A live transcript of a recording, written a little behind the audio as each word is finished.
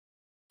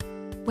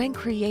When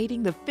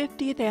creating the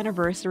 50th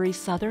anniversary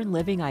Southern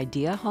Living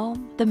Idea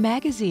home, the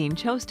magazine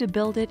chose to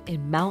build it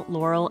in Mount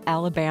Laurel,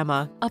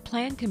 Alabama, a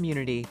planned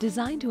community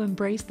designed to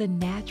embrace the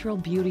natural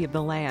beauty of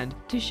the land,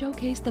 to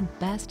showcase the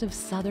best of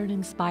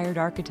Southern-inspired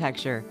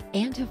architecture,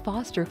 and to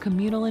foster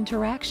communal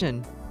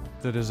interaction.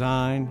 The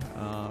design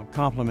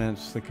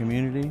complements the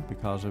community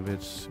because of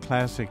its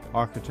classic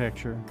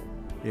architecture.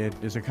 It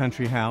is a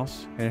country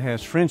house. It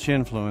has French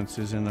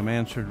influences in the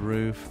mansard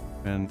roof,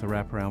 and the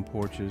wraparound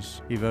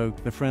porches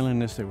evoke the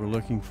friendliness that we're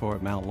looking for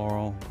at Mount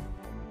Laurel.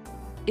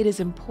 It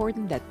is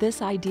important that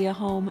this idea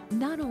home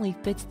not only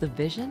fits the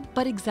vision,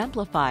 but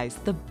exemplifies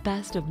the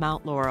best of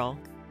Mount Laurel.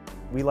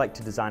 We like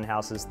to design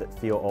houses that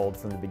feel old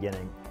from the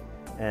beginning,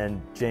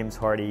 and James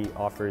Hardie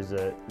offers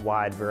a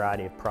wide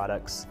variety of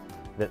products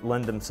that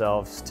lend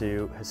themselves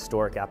to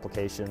historic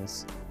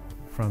applications.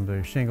 From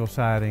the shingle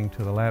siding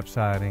to the lap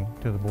siding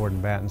to the board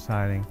and batten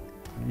siding,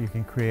 you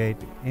can create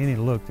any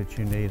look that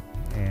you need,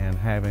 and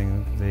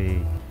having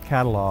the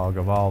catalog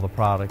of all the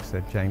products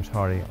that James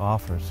Hardie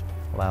offers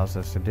allows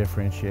us to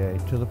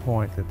differentiate to the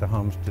point that the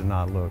homes do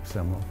not look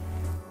similar.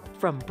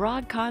 From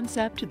broad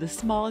concept to the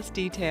smallest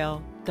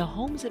detail, the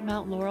homes at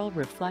Mount Laurel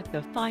reflect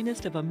the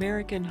finest of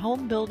American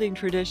home building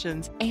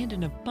traditions and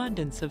an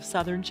abundance of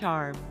Southern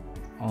charm.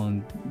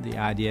 On the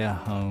idea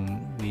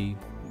home, we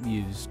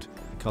used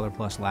Color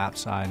Plus lap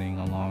siding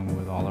along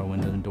with all our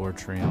window and door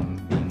trim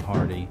being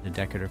Hardie, the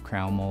decorative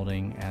crown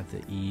molding at the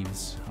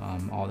eaves,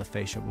 all the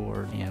fascia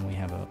board, and we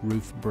have a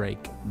roof break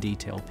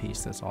detail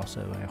piece that's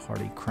also a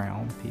Hardie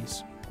crown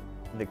piece.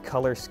 The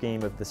color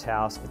scheme of this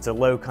house, it's a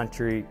low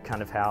country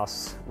kind of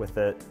house with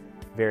a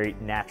very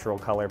natural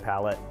color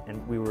palette,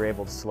 and we were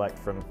able to select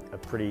from a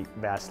pretty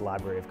vast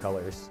library of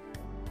colors.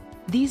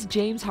 These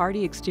James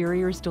Hardie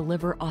exteriors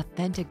deliver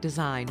authentic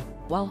design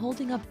while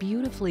holding up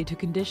beautifully to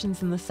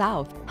conditions in the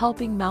South,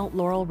 helping Mount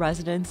Laurel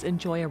residents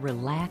enjoy a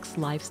relaxed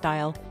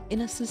lifestyle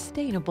in a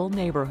sustainable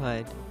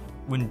neighborhood.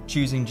 When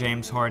choosing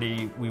James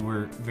Hardie, we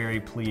were very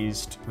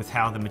pleased with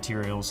how the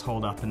materials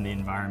hold up in the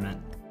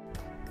environment.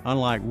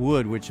 Unlike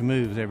wood, which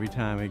moves every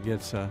time it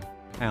gets an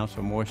ounce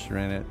of moisture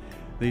in it,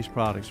 these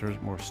products are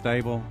more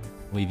stable.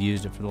 We've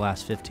used it for the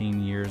last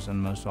 15 years in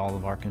most all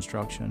of our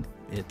construction.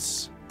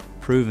 It's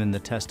proven the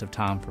test of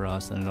time for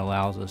us, and it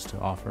allows us to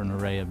offer an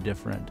array of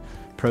different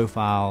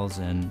profiles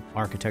and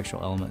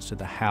architectural elements to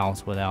the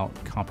house without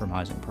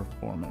compromising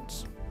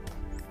performance.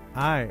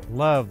 I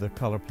love the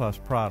Color Plus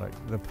product.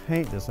 The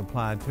paint that's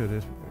applied to it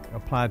is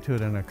applied to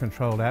it in a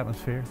controlled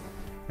atmosphere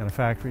in a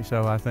factory,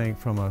 so I think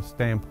from a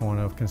standpoint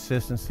of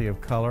consistency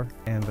of color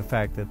and the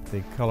fact that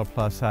the Color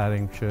Plus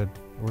siding should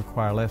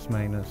require less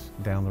maintenance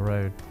down the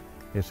road,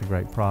 it's a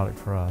great product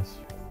for us.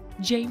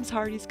 James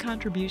Hardie's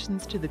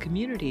contributions to the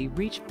community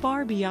reach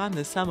far beyond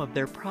the sum of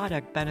their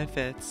product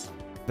benefits.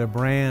 The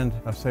brand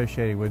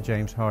associated with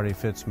James Hardie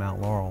fits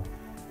Mount Laurel,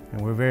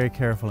 and we're very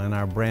careful in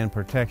our brand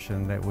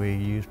protection that we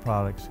use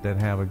products that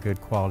have a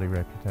good quality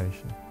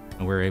reputation.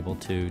 We're able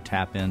to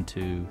tap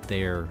into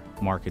their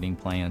marketing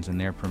plans and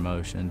their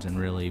promotions and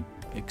really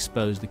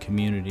expose the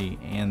community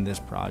and this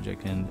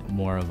project in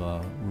more of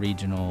a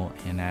regional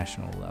and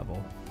national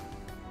level.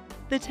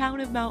 The town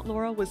of Mount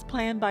Laurel was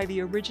planned by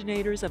the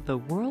originators of the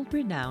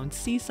world-renowned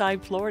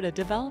Seaside, Florida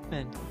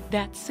development.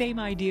 That same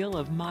ideal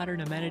of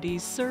modern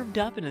amenities served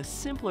up in a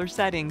simpler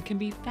setting can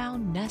be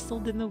found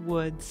nestled in the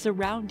woods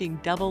surrounding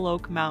Double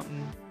Oak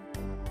Mountain.